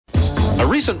A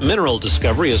recent mineral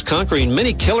discovery is conquering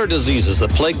many killer diseases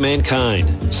that plague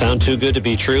mankind. Sound too good to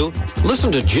be true?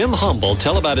 Listen to Jim Humble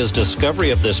tell about his discovery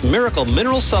of this miracle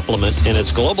mineral supplement and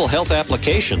its global health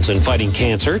applications in fighting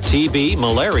cancer, TB,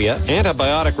 malaria,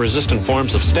 antibiotic-resistant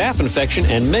forms of staph infection,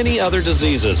 and many other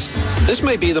diseases. This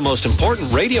may be the most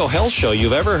important radio health show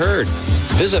you've ever heard.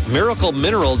 Visit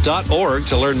miraclemineral.org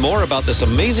to learn more about this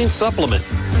amazing supplement.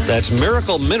 That's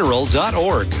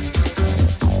miraclemineral.org.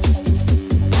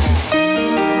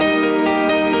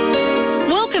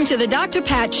 Welcome to the Dr.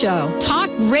 Pat Show. Talk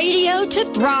radio to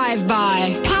thrive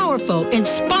by. Powerful,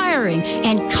 inspiring,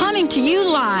 and coming to you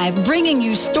live, bringing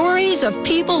you stories of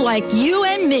people like you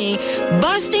and me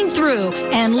busting through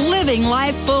and living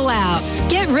life full out.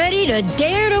 Get ready to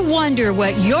dare to wonder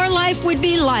what your life would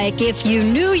be like if you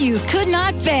knew you could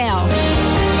not fail.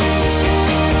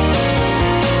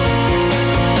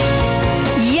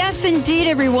 Yes, indeed,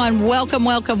 everyone. Welcome,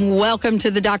 welcome, welcome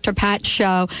to the Dr. Pat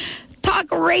Show.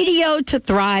 Talk radio to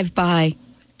thrive by.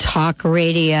 Talk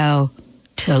radio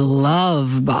to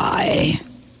love by.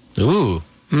 Ooh.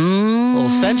 A little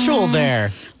sensual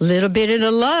there. Little bit of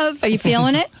the love. Are you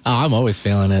feeling it? Oh, I'm always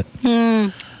feeling it.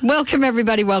 Welcome,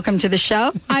 everybody. Welcome to the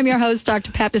show. I'm your host,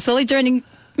 Dr. Pat Basili. Joining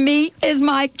me is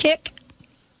my kick.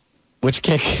 Which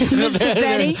kick? Mr.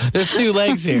 Benny. There's two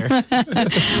legs here.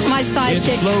 My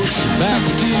sidekick.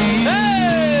 Hey!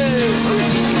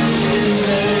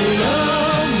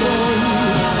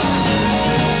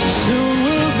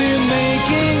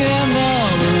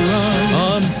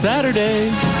 Saturday.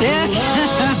 Yeah.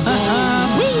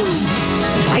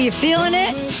 Are you feeling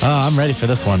it? Oh, I'm ready for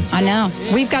this one. I know.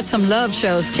 We've got some love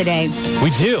shows today.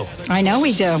 We do. I know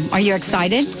we do. Are you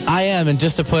excited? I am, and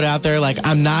just to put out there, like,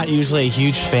 I'm not usually a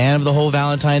huge fan of the whole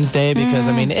Valentine's Day because,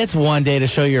 I mean, it's one day to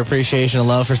show your appreciation and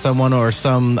love for someone or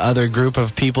some other group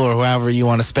of people or however you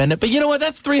want to spend it. But you know what?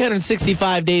 That's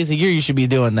 365 days a year you should be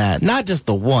doing that, not just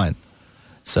the one.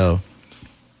 So...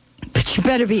 But you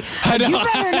better be. You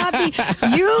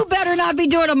better not be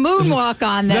doing a moonwalk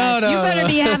on this. No. You better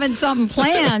be having something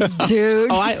planned,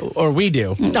 dude. Or we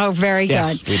do. Oh, very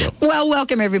yes, good. We do. Well,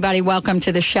 welcome everybody. Welcome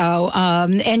to the show.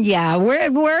 And yeah,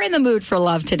 we're in the mood for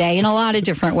love today in a lot of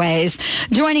different ways.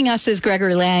 Joining us is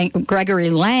Gregory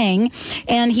Lang,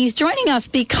 and he's joining us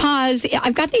because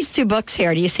I've got these two books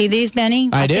here. Do you see these,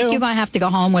 Benny? I do. think you're going to have to go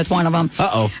home with one of them.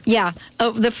 Uh-oh. Yeah.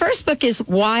 The first book is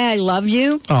Why I Love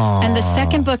You, Aww. and the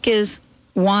second book is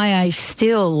Why I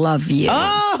Still Love You.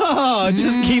 Oh, it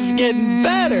just keeps getting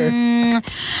better.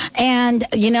 And,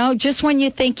 you know, just when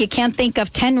you think you can't think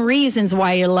of 10 reasons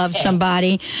why you love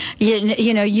somebody,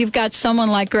 you know, you've got someone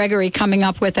like Gregory coming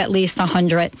up with at least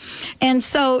 100. And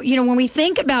so, you know, when we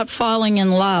think about falling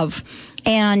in love,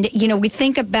 and, you know, we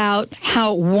think about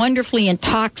how wonderfully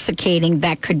intoxicating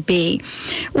that could be,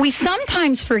 we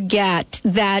sometimes forget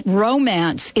that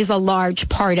romance is a large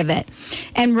part of it.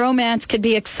 And romance could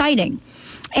be exciting.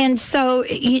 And so,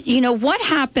 you know, what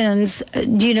happens,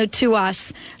 you know, to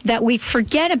us that we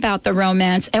forget about the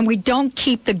romance and we don't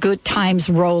keep the good times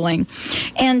rolling.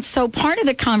 And so part of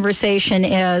the conversation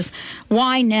is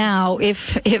why now,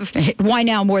 why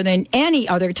now more than any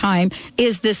other time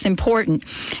is this important?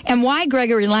 And why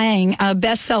Gregory Lang, a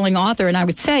best-selling author, and I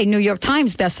would say New York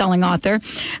Times best-selling author,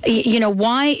 you know,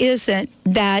 why is it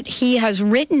that he has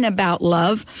written about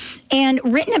love and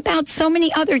written about so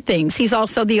many other things? He's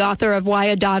also the author of Why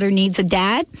a Daughter Needs a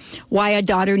Dad, Why a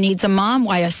Daughter Needs a Mom,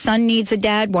 Why a Son Needs a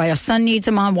Dad, Why a Son Needs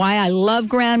a Mom, Why I Love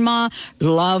Grandma,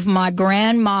 Love My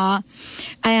Grandma.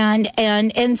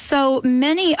 And so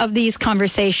many of these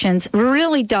conversations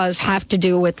really does have to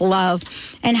do with love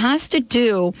and has to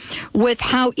do with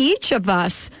how each of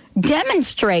us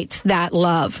demonstrates that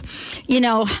love. You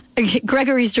know,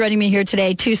 Gregory's joining me here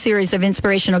today, 2 series of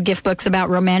inspirational gift books about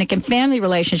romantic and family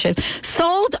relationships,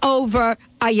 sold over,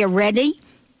 are you ready?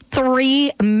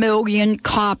 3 million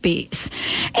copies.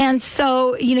 And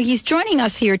so, you know, he's joining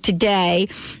us here today,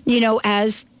 you know,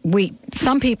 as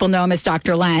some people know him as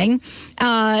Dr. Lang,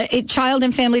 child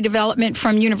and family development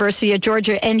from University of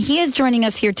Georgia. And he is joining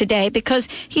us here today because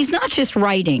he's not just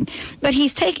writing, but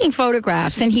he's taking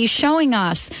photographs and he's showing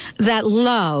us that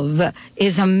love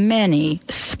is a many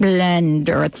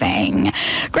splendor thing.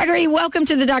 Gregory, welcome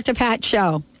to the Dr. Pat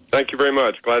Show. Thank you very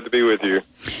much. Glad to be with you.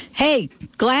 Hey,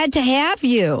 glad to have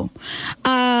you.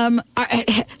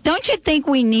 Don't you think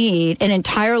we need an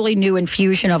entirely new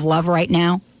infusion of love right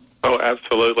now? Oh,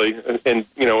 absolutely. And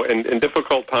you know, in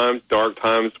difficult times, dark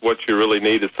times, what you really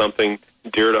need is something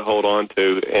dear to hold on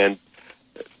to. And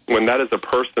when that is a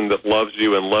person that loves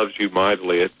you and loves you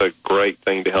mightily, it's a great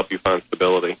thing to help you find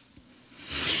stability.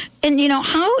 And,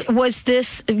 how was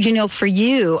this, for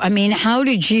you? I mean, how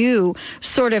did you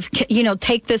sort of,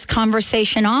 take this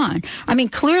conversation on? I mean,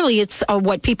 clearly it's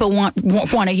what people want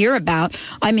to hear about.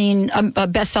 I mean, a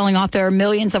best-selling author,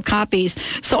 millions of copies.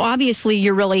 So obviously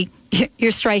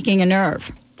you're striking a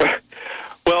nerve.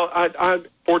 Well, I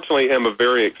fortunately am a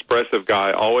very expressive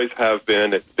guy, always have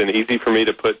been. It's been easy for me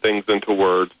to put things into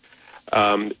words.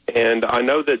 And I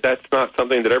know that that's not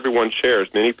something that everyone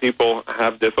shares. Many people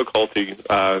have difficulty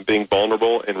being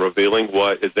vulnerable and revealing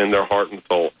what is in their heart and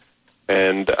soul.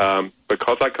 And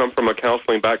because I come from a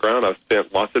counseling background, I've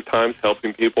spent lots of times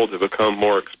helping people to become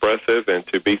more expressive and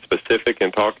to be specific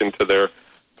in talking to their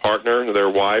partner, their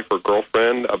wife or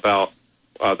girlfriend about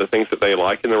the things that they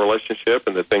like in the relationship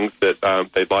and the things that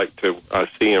they'd like to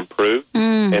see improve,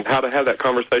 and how to have that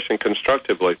conversation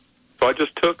constructively. So I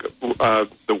just took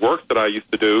the work that I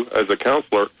used to do as a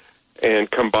counselor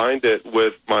and combined it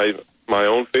with my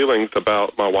own feelings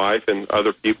about my wife and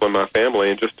other people in my family,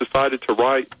 and just decided to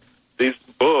write these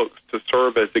books to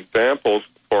serve as examples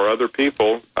for other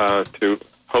people to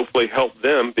hopefully help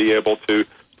them be able to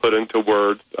put into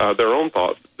words their own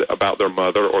thoughts about their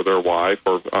mother or their wife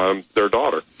or their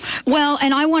daughter. Well,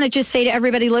 and I want to just say to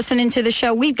everybody listening to the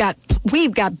show, we've got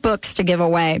books to give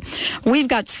away. We've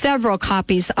got several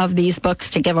copies of these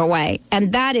books to give away,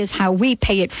 and that is how we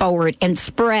pay it forward and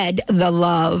spread the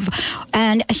love.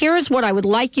 And here's what I would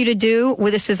like you to do.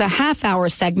 Well, this is a half-hour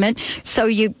segment, so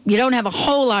you don't have a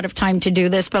whole lot of time to do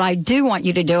this, but I do want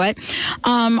you to do it.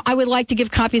 I would like to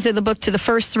give copies of the book to the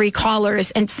first 3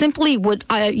 callers, and simply we're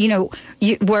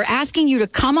asking you to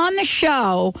come on the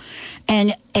show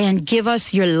and give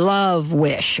us your love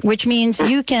wish, which means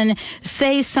you can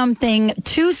say something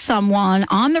to someone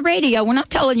on the radio. We're not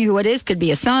telling you who it is. Could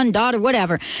be a son, daughter,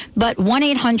 whatever. But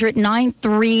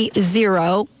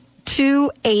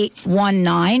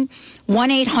 1-800-930-2819.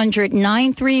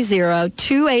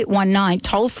 1-800-930-2819,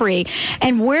 toll free.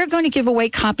 And we're going to give away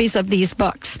copies of these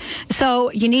books. So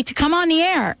you need to come on the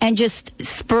air and just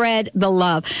spread the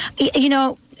love.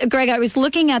 Greg, I was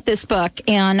looking at this book,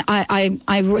 and I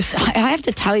have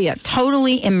to tell you,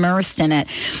 totally immersed in it,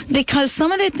 because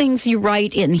some of the things you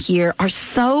write in here are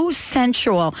so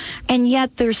sensual, and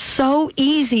yet they're so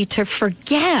easy to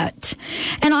forget.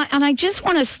 And I just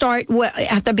want to start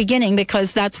at the beginning,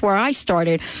 because that's where I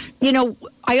started.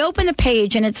 I open the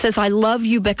page, and it says, "I love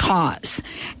you because,"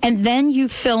 and then you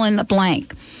fill in the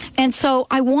blank. And so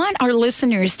I want our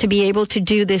listeners to be able to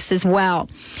do this as well.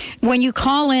 When you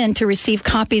call in to receive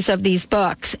copies of these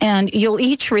books, and you'll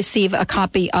each receive a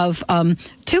copy of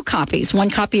 2 copies, one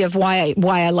copy of Why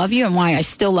I Love You and Why I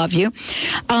Still Love You.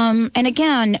 And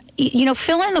again,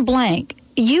 fill in the blank.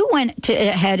 You went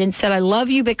ahead and said, "I love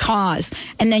you because,"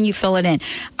 and then you fill it in.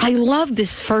 I love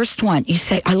this first one. You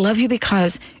say, "I love you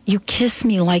because you kiss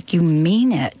me like you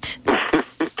mean it."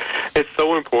 It's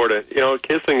so important.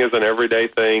 Kissing is an everyday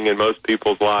thing in most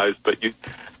people's lives, but you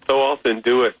so often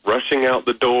do it rushing out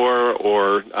the door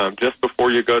or just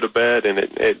before you go to bed, and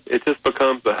it just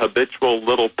becomes a habitual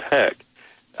little peck.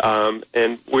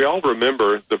 And we all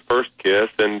remember the first kiss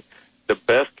and the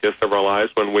best kiss of our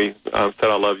lives when we said,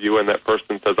 "I love you," and that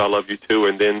person says, "I love you too,"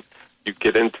 and then you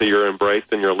get into your embrace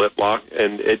and your lip lock,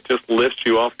 and it just lifts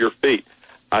you off your feet.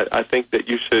 I think that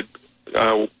you should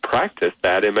practice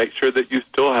that and make sure that you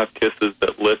still have kisses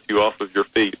that lift you off of your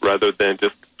feet, rather than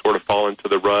just sort of fall into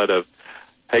the rut of,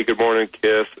 "Hey, good morning,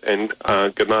 kiss," and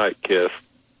 "Good night, kiss."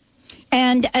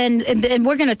 And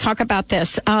we're going to talk about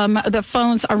this. The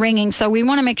phones are ringing, so we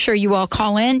want to make sure you all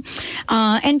call in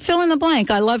and fill in the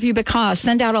blank. I love you because.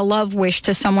 Send out a love wish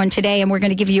to someone today, and we're going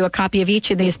to give you a copy of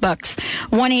each of these books.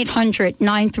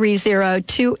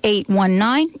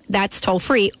 1-800-930-2819. That's toll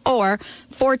free. Or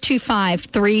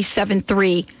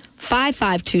 425-373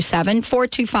 5527,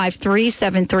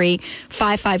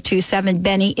 425-373-5527.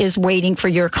 Benny is waiting for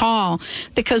your call,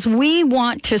 because we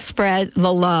want to spread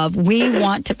the love. We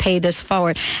want to pay this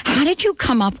forward. How did you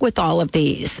come up with all of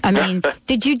these? I mean,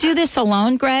 did you do this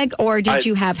alone, Greg, or did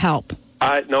you have help?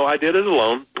 No, I did it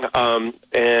alone, and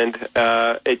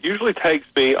it usually takes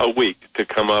me a week to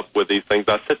come up with these things.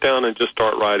 I sit down and just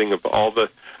start writing of all the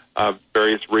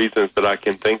various reasons that I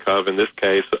can think of, in this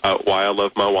case, why I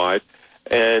love my wife.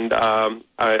 And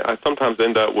I sometimes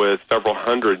end up with several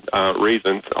hundred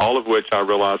reasons, all of which I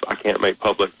realize I can't make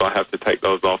public, so I have to take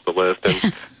those off the list.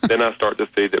 And then I start to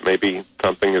see that maybe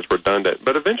something is redundant.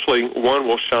 But eventually, one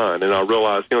will shine, and I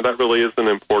realize, that really is an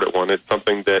important one. It's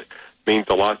something that means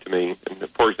a lot to me. And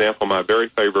for example, my very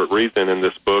favorite reason in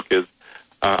this book is,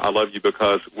 I love you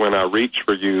because when I reach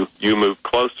for you, you move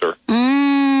closer.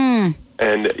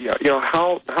 And,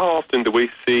 how often do we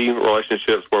see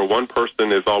relationships where one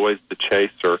person is always the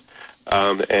chaser,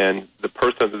 and the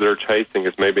person that they're chasing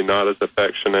is maybe not as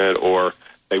affectionate, or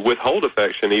they withhold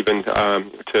affection even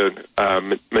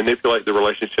to manipulate the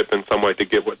relationship in some way to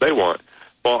get what they want.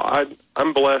 Well,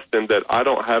 I'm blessed in that I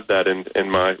don't have that in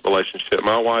my relationship.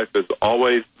 My wife is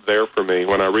always there for me.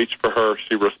 When I reach for her,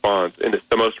 she responds, and it's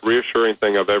the most reassuring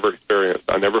thing I've ever experienced.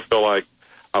 I never feel like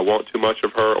I want too much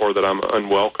of her or that I'm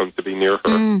unwelcome to be near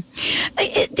her.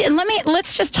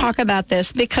 Let's just talk about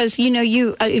this, because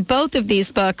you both of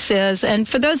these books is, and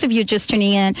for those of you just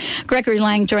tuning in, Gregory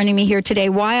Lang joining me here today,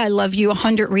 Why I Love You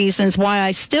 100 Reasons, Why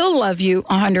I Still Love You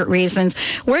 100 Reasons.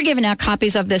 We're giving out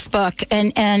copies of this book,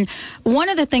 and one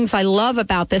of the things I love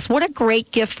about this, what a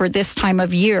great gift for this time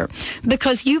of year,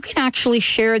 because you can actually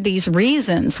share these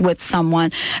reasons with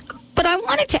someone. But I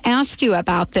wanted to ask you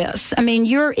about this. I mean,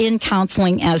 you're in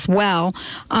counseling as well.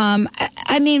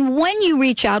 I mean, when you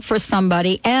reach out for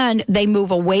somebody and they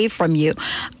move away from you,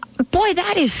 boy,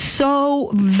 that is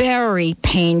so very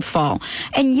painful.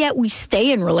 And yet we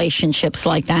stay in relationships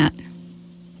like that.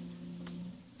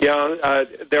 Yeah,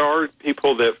 there are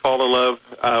people that fall in love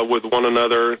with one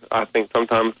another. I think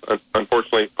sometimes,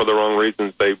 unfortunately, for the wrong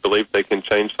reasons. They believe they can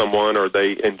change someone, or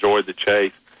they enjoy the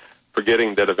chase,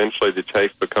 forgetting that eventually the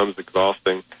chase becomes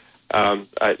exhausting.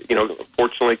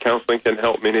 Fortunately, counseling can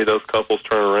help many of those couples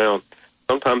turn around.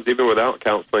 Sometimes even without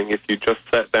counseling, if you just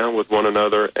sat down with one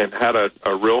another and had a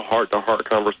real heart-to-heart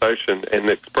conversation and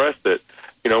expressed it,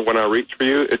 when I reach for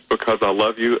you, it's because I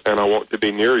love you and I want to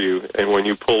be near you. And when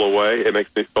you pull away, it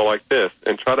makes me feel like this.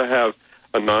 And try to have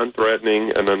a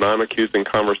non-threatening and a non-accusing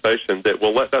conversation that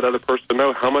will let that other person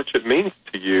know how much it means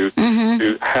to you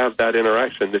to have that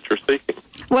interaction that you're seeking.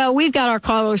 Well, we've got our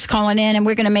callers calling in, and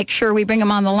we're going to make sure we bring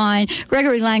them on the line.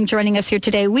 Gregory Lang joining us here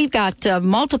today. We've got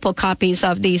multiple copies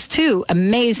of these two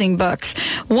amazing books.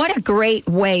 What a great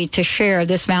way to share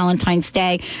this Valentine's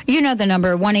Day. You know the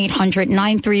number,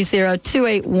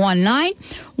 1-800-930-2819,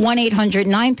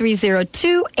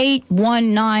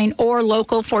 1-800-930-2819, or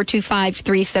local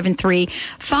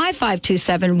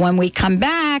 425-373-5527. When we come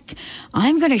back,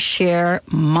 I'm going to share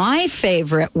my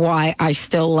favorite Why I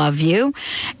Still Love You,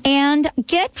 and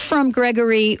get from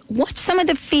Gregory what some of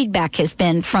the feedback has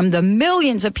been from the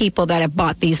millions of people that have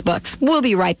bought these books. We'll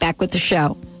be right back with the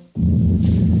show.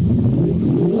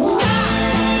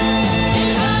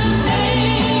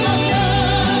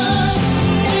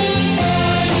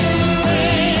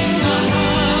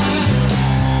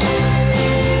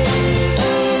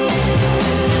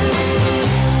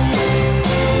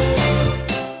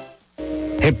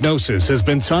 Hypnosis has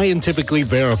been scientifically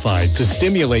verified to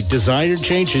stimulate desired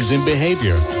changes in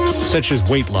behavior, such as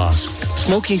weight loss,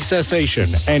 smoking cessation,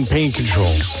 and pain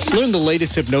control. Learn the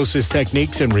latest hypnosis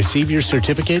techniques and receive your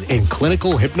certificate in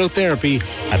clinical hypnotherapy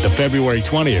at the February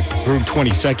 20th through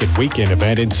 22nd weekend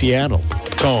event in Seattle.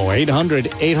 Call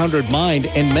 800-800-MIND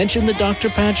and mention the Dr.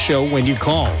 Pat Show when you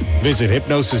call. Visit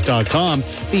hypnosis.com,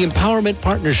 the Empowerment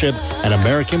Partnership at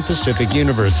American Pacific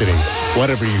University.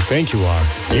 Whatever you think you are,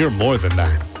 you're more than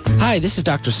that. Hi, this is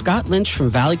Dr. Scott Lynch from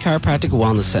Valley Chiropractic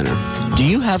Wellness Center. Do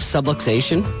you have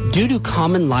subluxation? Due to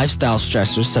common lifestyle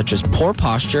stressors such as poor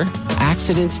posture,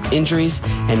 accidents, injuries,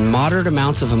 and moderate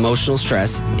amounts of emotional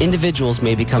stress, individuals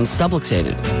may become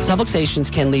subluxated. Subluxations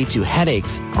can lead to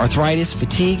headaches, arthritis,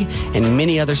 fatigue, and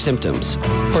many other symptoms.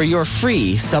 For your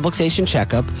free subluxation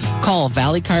checkup, call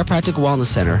Valley Chiropractic Wellness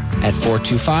Center at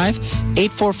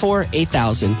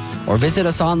 425-844-8000 or visit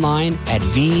us online at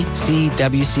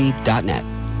vcwc.net.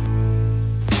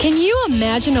 Can you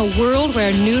imagine a world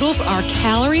where noodles are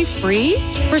calorie-free?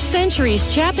 For centuries,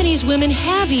 Japanese women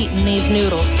have eaten these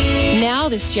noodles. Now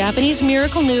this Japanese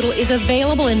miracle noodle is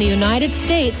available in the United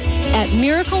States at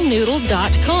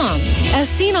miraclenoodle.com. As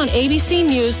seen on ABC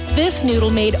News, this noodle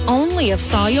made only of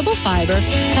soluble fiber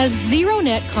has 0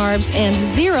 net carbs and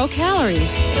 0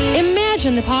 calories.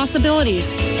 Imagine the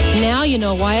possibilities. Now you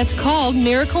know why it's called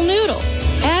Miracle Noodle.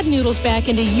 Add noodles back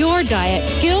into your diet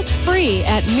guilt-free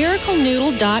at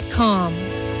miraclenoodle.com.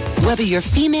 Whether you're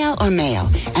female or male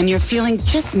and you're feeling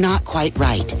just not quite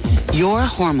right, your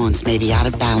hormones may be out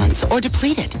of balance or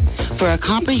depleted. For a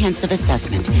comprehensive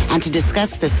assessment and to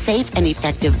discuss the safe and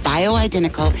effective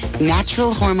bioidentical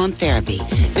natural hormone therapy,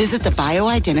 visit the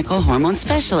Bioidentical Hormone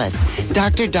Specialist,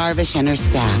 Dr. Darvish and her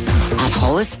staff at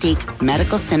Holistic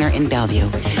Medical Center in Bellevue.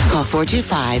 Call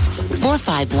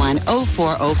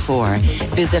 425-451-0404.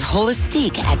 Visit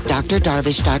Holistic at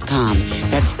drdarvish.com.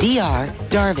 That's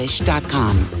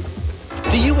drdarvish.com.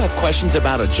 Do you have questions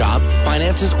about a job,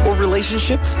 finances, or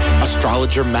relationships?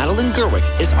 Astrologer Madeline Gerwick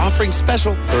is offering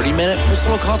special 30-minute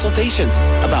personal consultations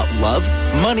about love,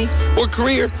 money, or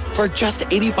career for just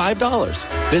 $85.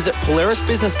 Visit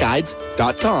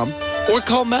PolarisBusinessGuides.com or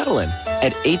call Madeline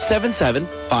at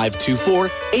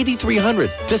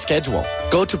 877-524-8300 to schedule.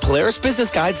 Go to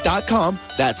PolarisBusinessGuides.com.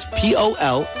 That's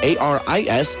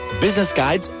Polaris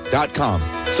businessguides.com.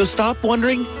 So stop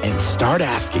wondering and start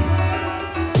asking.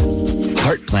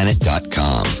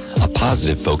 HeartPlanet.com, a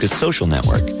positive-focused social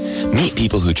network. Meet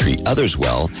people who treat others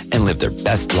well and live their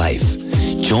best life.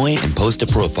 Join and post a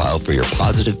profile for your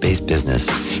positive-based business,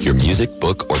 your music,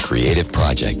 book, or creative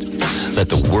project. Let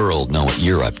the world know what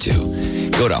you're up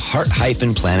to. Go to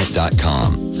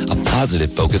heart-planet.com. A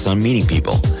positive focus on meeting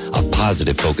people. A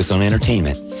positive focus on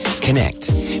entertainment.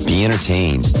 Connect. Be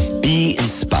entertained. Be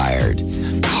inspired.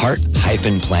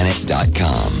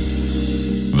 heart-planet.com.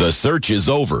 The search is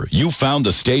over. You found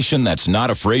the station that's not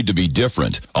afraid to be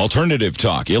different. Alternative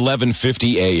Talk,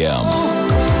 1150 a.m.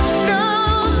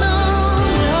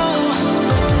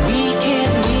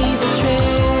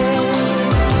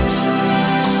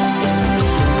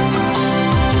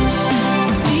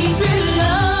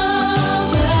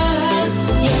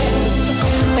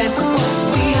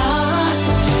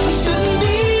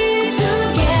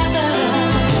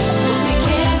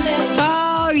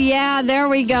 There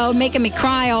we go, making me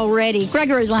cry already.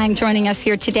 Gregory Lang joining us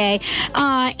here today,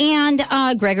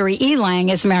 and Gregory E.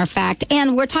 Lang, as a matter of fact.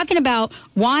 And we're talking about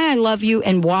Why I Love You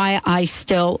and Why I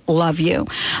Still Love You.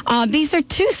 These are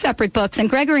two separate books, and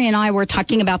Gregory and I were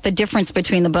talking about the difference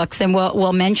between the books, and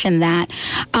we'll mention that.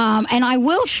 And I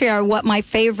will share what my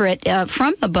favorite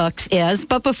from the books is.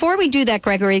 But before we do that,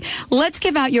 Gregory, let's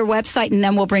give out your website, and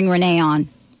then we'll bring Renee on.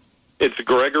 It's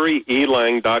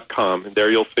GregoryELang.com, and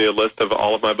there you'll see a list of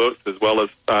all of my books as well as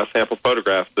sample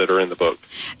photographs that are in the book.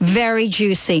 Very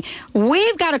juicy.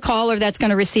 We've got a caller that's going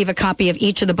to receive a copy of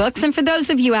each of the books. And for those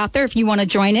of you out there, if you want to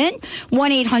join in,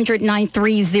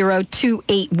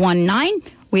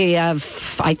 1-800-930-2819. We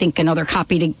have, I think, another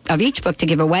copy of each book to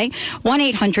give away.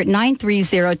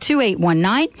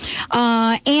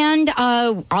 1-800-930-2819. And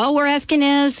all we're asking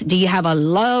is, do you have a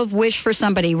love wish for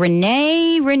somebody?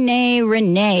 Renee.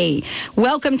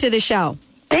 Welcome to the show.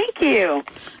 Thank you.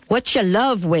 What's your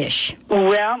love wish?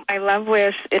 Well, my love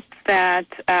wish is that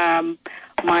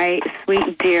my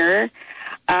sweet dear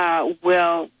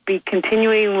will be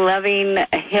continuing loving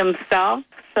himself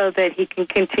so that he can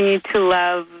continue to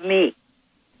love me.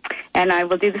 And I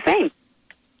will do the same.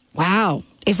 Wow.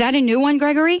 Is that a new one,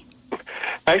 Gregory?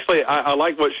 Actually, I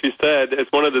like what she said. It's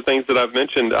one of the things that I've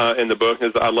mentioned in the book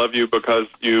is I love you because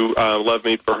you love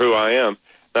me for who I am.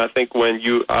 And I think when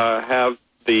you have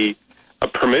the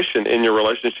permission in your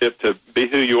relationship to be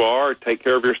who you are, take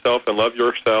care of yourself and love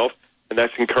yourself, and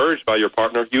that's encouraged by your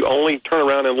partner, you only turn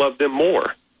around and love them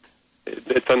more.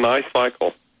 It's a nice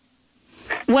cycle.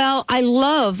 Well, I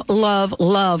love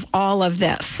all of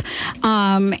this.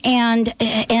 And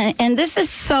this is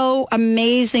so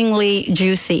amazingly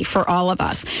juicy for all of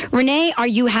us. Renee, are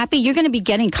you happy? You're going to be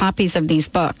getting copies of these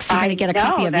books. You're going to get a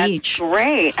copy of each.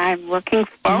 Great. I'm looking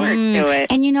forward to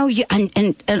it. And you know,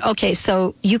 okay,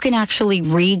 so you can actually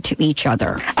read to each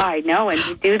other. I know, and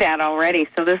you do that already.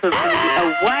 So this is going to be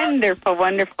a wonderful,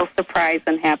 wonderful surprise,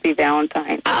 and happy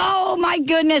Valentine's. Oh, my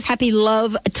goodness. Happy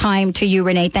love time to you,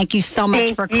 Renee. Thank you so much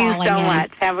for calling in. Thank you so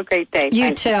much. Have a great day.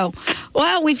 You too.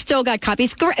 Well, we've still got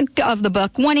copies of the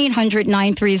book.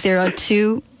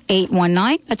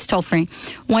 1-800-930-2819. That's toll free.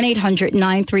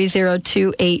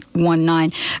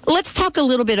 1-800-930-2819. Let's talk a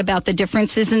little bit about the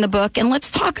differences in the book, and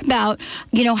let's talk about,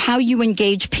 you know, how you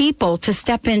engage people to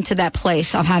step into that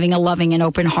place of having a loving and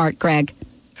open heart, Greg.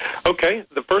 Okay.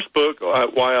 The first book,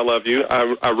 Why I Love You,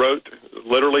 I wrote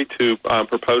literally to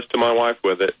propose to my wife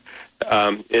with it.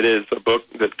 It is a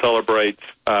book that celebrates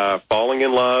falling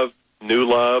in love, new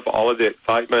love, all of the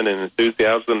excitement and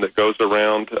enthusiasm that goes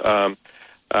around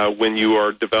when you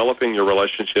are developing your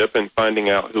relationship and finding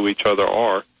out who each other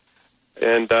are.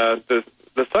 And the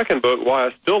second book, Why I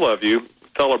Still Love You,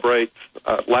 celebrates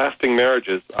lasting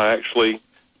marriages. I actually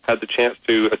had the chance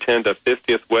to attend a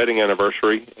 50th wedding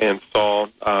anniversary and saw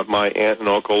my aunt and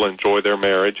uncle enjoy their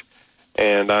marriage.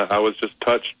 And I was just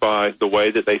touched by the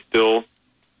way that they still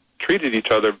treated each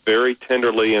other very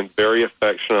tenderly and very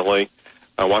affectionately,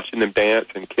 watching them dance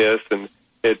and kiss, and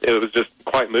it was just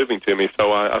quite moving to me.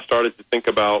 So I started to think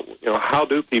about, you know, how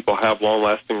do people have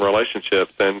long-lasting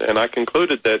relationships, and I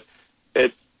concluded that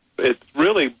it's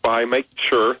really by making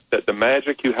sure that the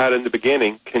magic you had in the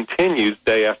beginning continues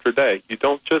day after day. You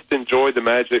don't just enjoy the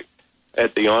magic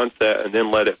at the onset and then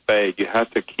let it fade. You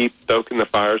have to keep stoking the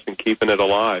fires and keeping it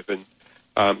alive, and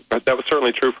that was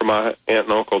certainly true for my aunt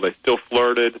and uncle. They still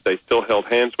flirted. They still held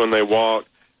hands when they walked.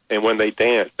 And when they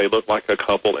danced, they looked like a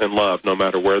couple in love, no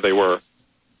matter where they were.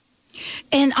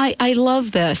 And I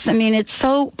love this. I mean, it's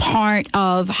so part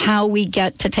of how we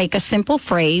get to take a simple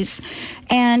phrase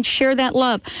and share that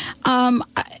love.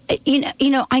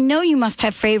 I know you must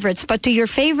have favorites, but do your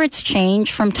favorites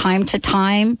change from time to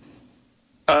time?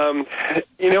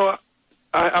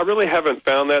 I really haven't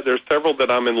found that. There's several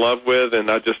that I'm in love with, and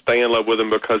I just stay in love with them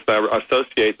because I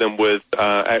associate them with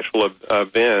actual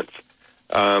events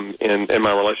in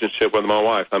my relationship with my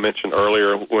wife. I mentioned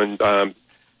earlier when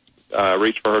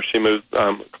reach for her, she moves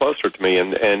closer to me,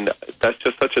 and that's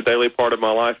just such a daily part of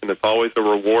my life, and it's always a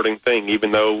rewarding thing.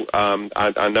 Even though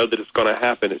I know that it's going to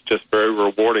happen, it's just very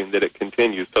rewarding that it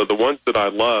continues. So the ones that I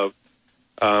love,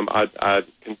 I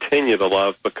continue to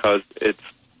love because it's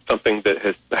something that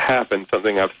has happened,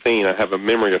 something I've seen. I have a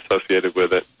memory associated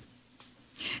with it.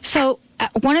 So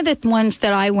one of the ones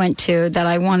that I went to that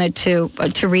I wanted to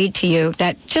read to you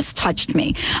that just touched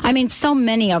me. I mean, so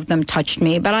many of them touched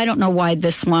me, but I don't know why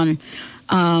this one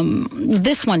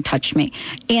touched me.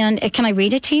 And can I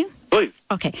read it to you? Please.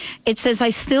 Okay. It says, I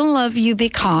still love you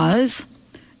because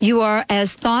you are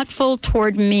as thoughtful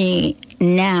toward me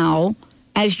now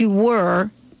as you were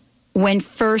when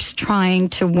first trying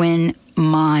to win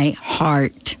my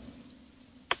heart.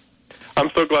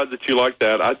 I'm so glad that you like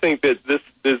that. I think that this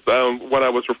is what I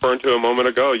was referring to a moment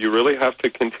ago. You really have to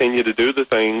continue to do the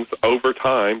things over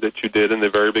time that you did in the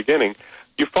very beginning.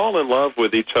 You fall in love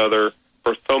with each other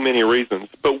for so many reasons,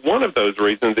 but one of those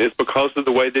reasons is because of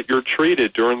the way that you're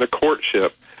treated during the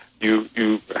courtship.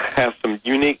 You have some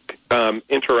unique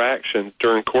interactions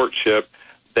during courtship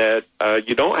that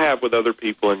you don't have with other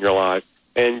people in your life.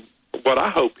 And what I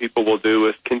hope people will do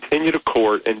is continue to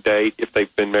court and date if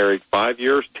they've been married 5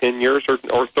 years, 10 years,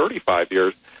 or 35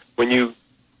 years. When you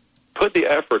put the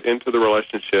effort into the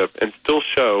relationship and still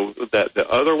show that the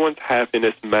other one's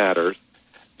happiness matters,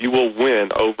 you will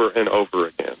win over and over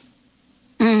again.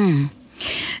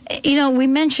 We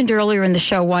mentioned earlier in the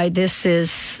show why this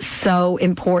is so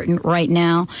important right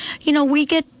now. We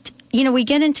get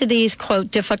into these,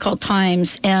 quote, difficult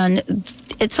times, and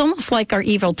it's almost like our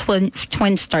evil twin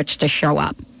starts to show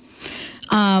up.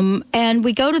 And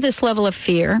we go to this level of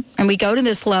fear, and we go to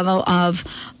this level of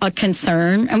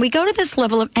concern, and we go to this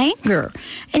level of anger,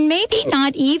 and maybe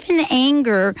not even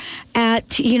anger at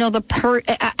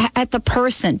the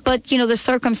person, but the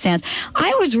circumstance.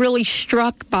 I was really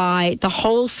struck by the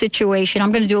whole situation.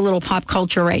 I'm going to do a little pop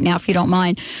culture right now, if you don't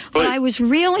mind. But I was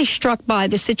really struck by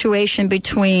the situation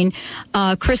between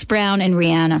Chris Brown and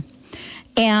Rihanna.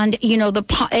 And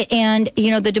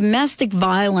the domestic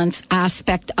violence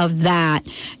aspect of that.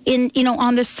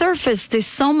 On the surface, there's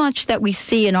so much that we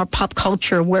see in our pop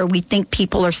culture where we think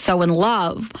people are so in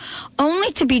love,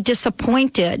 only to be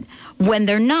disappointed when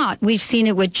they're not. We've seen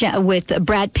it with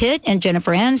Brad Pitt and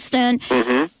Jennifer Aniston.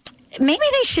 Mm-hmm. Maybe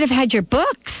they should have had your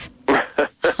books.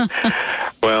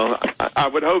 Well, I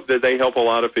would hope that they help a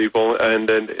lot of people, and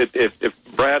then if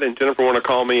Brad and Jennifer want to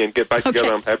call me and get back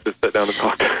together, I'm happy to sit down and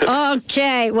talk.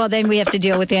 Okay, well then we have to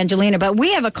deal with Angelina, but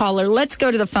we have a caller. Let's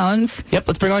go to the phones. Yep,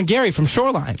 let's bring on Gary from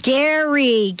Shoreline.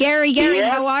 Gary,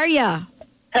 yes. How are you?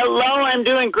 Hello, I'm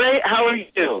doing great. How are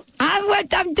you?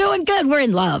 I'm doing good. We're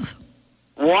in love.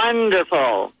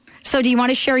 Wonderful. So do you want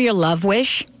to share your love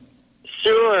wish?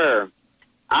 Sure.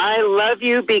 I love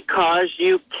you because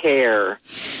you care.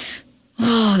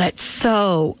 Oh, that's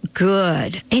so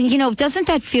good. And, doesn't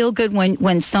that feel good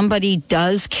when somebody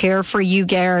does care for you,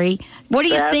 Gary? What do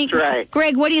you think? That's right.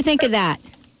 Greg, what do you think of that?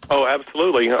 Oh,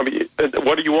 absolutely. I mean,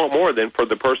 what do you want more than for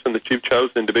the person that you've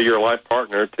chosen to be your life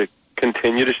partner to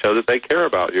continue to show that they care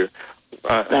about you?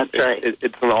 That's right.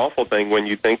 It's an awful thing when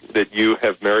you think that you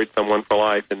have married someone for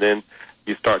life, and then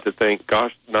you start to think,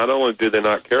 gosh, not only do they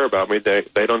not care about me, they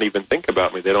don't even think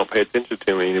about me. They don't pay attention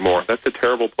to me anymore. That's a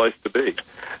terrible place to be.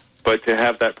 But to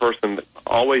have that person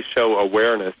always show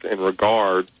awareness and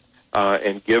regard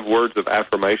and give words of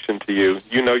affirmation to you,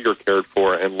 you're cared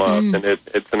for and loved, and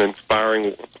it's an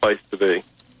inspiring place to be.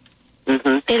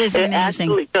 Mm-hmm. It is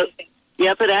amazing.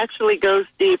 It actually goes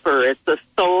deeper. It's a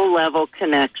soul-level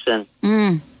connection.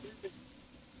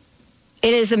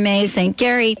 It is amazing.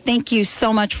 Gary, thank you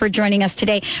so much for joining us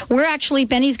today.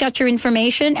 Benny's got your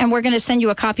information, and we're going to send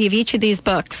you a copy of each of these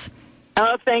books.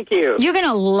 Oh, thank you. You're going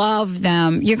to love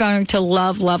them. You're going to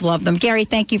love them. Gary,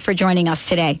 thank you for joining us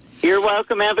today. You're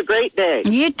welcome. Have a great day.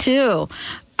 You too.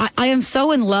 I am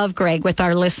so in love, Greg, with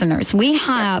our listeners. We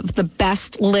have the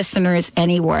best listeners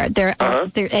anywhere.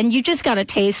 And you just got a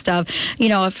taste of,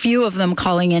 a few of them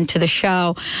calling into the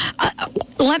show.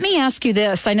 Let me ask you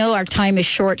this. I know our time is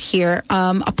short here.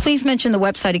 Please mention the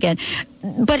website again.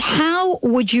 But how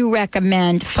would you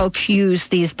recommend folks use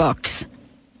these books?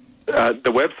 The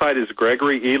website is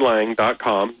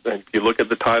GregoryELang.com. And if you look at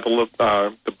the title of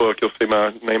the book, you'll see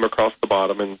my name across the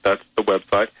bottom, and that's the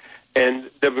website. And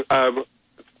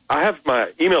I have my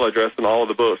email address in all of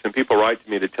the books, and people write to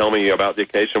me to tell me about the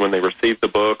occasion when they received the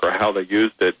book or how they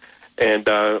used it. And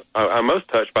I'm most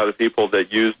touched by the people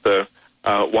that use the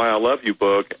Why I Love You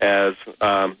book as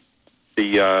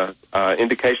the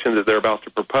indication that they're about to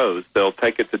propose. They'll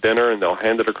take it to dinner, and they'll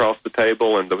hand it across the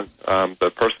table, and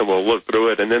the person will look through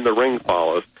it, and then the ring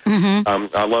follows.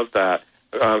 Mm-hmm. I love that.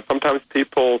 Sometimes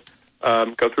people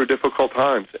go through difficult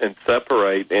times and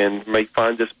separate, and may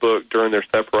find this book during their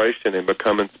separation and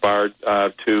become inspired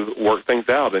to work things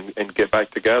out and get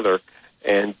back together.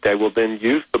 And they will then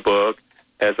use the book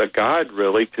as a guide,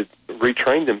 really, to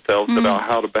retrain themselves about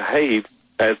how to behave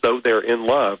as though they're in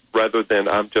love, rather than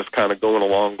I'm just kind of going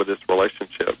along with this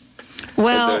relationship.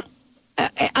 Well,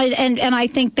 and I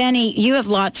think, Benny, you have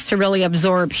lots to really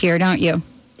absorb here, don't you?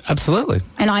 Absolutely.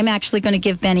 And I'm actually going to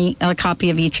give Benny a copy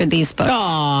of each of these books.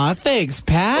 Aw, thanks,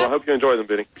 Pat. Well, I hope you enjoy them,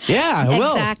 Benny. Yeah, I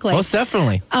will. Exactly. Most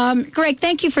definitely. Greg,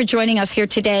 thank you for joining us here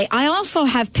today. I also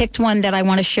have picked one that I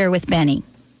want to share with Benny.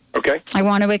 Okay. I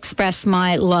want to express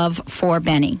my love for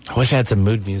Benny. I wish I had some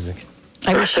mood music.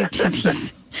 I wish you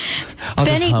did.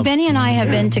 Benny and I have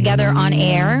been together on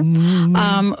air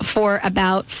for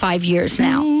about 5 years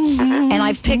now. And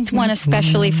I've picked one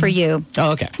especially for you.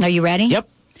 Oh, okay. Are you ready? Yep.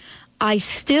 I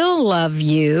still love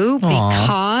you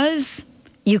because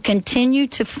you continue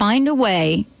to find a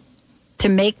way to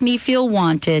make me feel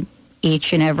wanted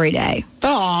each and every day.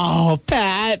 Oh,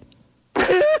 Pat.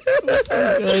 That's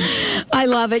so good. I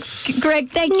love it. Greg,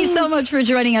 thank you so much for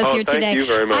joining us here today. Thank you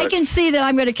very much. I can see that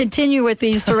I'm going to continue with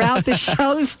these throughout the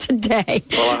shows today.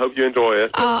 Well, I hope you enjoy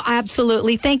it.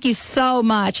 Absolutely. Thank you so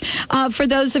much. For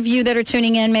those of you that are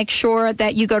tuning in, make sure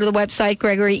that you go to the website,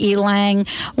 Gregory E. Lang,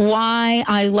 Why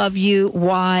I Love You,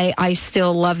 Why I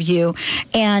Still Love You.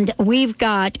 And we've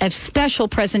got a special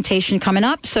presentation coming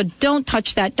up, so don't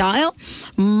touch that dial.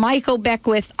 Michael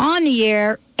Beckwith on the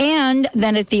air. And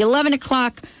then at the 11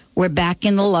 o'clock, we're back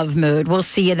in the love mood. We'll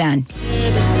see you then.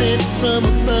 From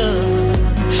above,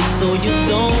 so you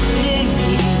don't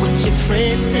believe what your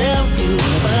friends tell you.